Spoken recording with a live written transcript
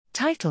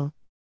Title: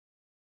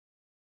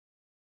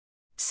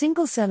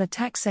 Single-cell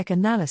ATAC-seq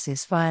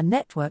analysis via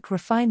network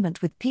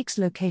refinement with peaks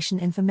location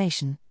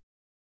information.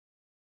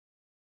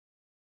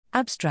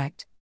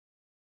 Abstract: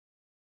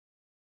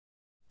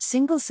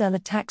 Single-cell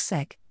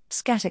ATAC-seq,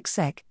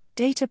 ATAC-seq,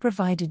 data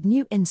provided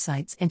new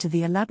insights into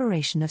the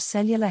elaboration of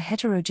cellular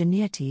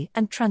heterogeneity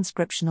and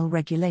transcriptional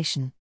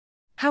regulation.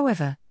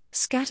 However,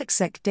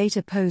 ATAC-seq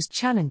data posed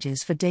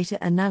challenges for data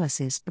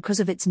analysis because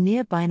of its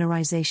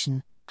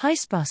near-binarization, high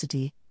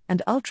sparsity,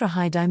 and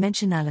ultra-high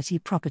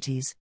dimensionality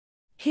properties.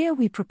 Here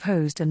we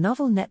proposed a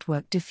novel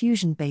network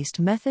diffusion-based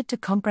method to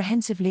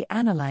comprehensively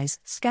analyze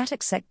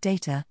ATAC-seq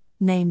data,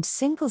 named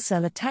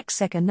Single-Cell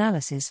ATAC-seq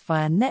Analysis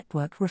via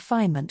Network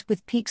Refinement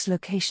with Peaks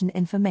Location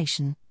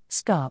Information,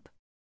 SCARP.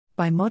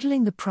 By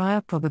modeling the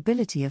prior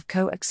probability of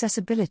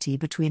co-accessibility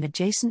between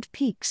adjacent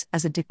peaks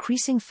as a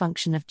decreasing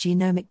function of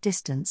genomic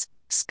distance,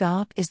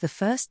 SCARP is the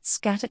first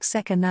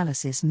ATAC-seq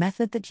analysis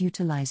method that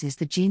utilizes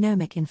the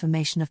genomic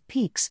information of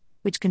peaks,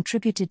 which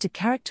contributed to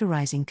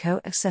characterizing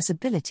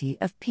co-accessibility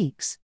of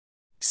peaks.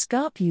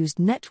 SCARP used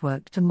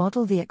network to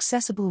model the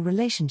accessible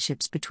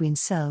relationships between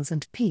cells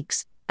and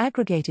peaks,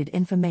 aggregated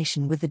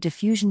information with the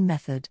diffusion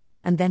method,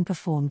 and then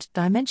performed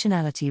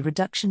dimensionality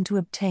reduction to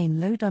obtain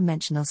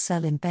low-dimensional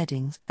cell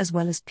embeddings as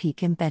well as peak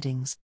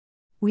embeddings.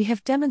 We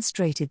have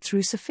demonstrated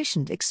through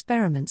sufficient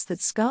experiments that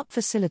SCARP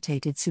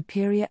facilitated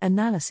superior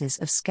analysis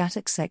of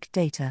ATAC-seq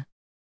data.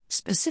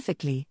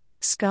 Specifically,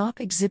 SCARP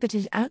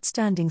exhibited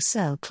outstanding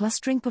cell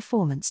clustering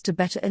performance to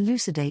better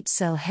elucidate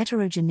cell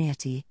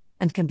heterogeneity,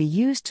 and can be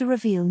used to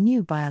reveal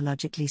new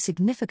biologically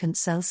significant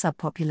cell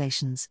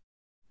subpopulations.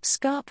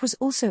 SCARP was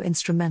also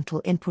instrumental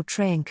in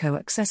portraying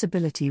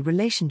co-accessibility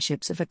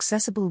relationships of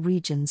accessible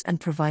regions and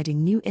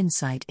providing new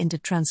insight into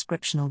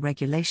transcriptional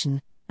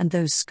regulation, and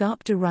those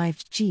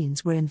SCARP-derived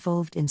genes were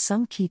involved in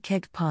some key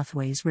KEGG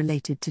pathways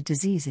related to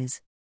diseases.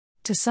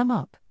 To sum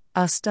up,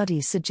 our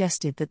studies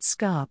suggested that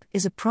SCARP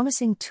is a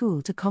promising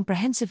tool to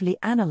comprehensively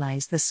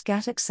analyze the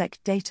ATAC-seq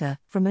data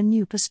from a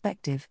new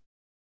perspective.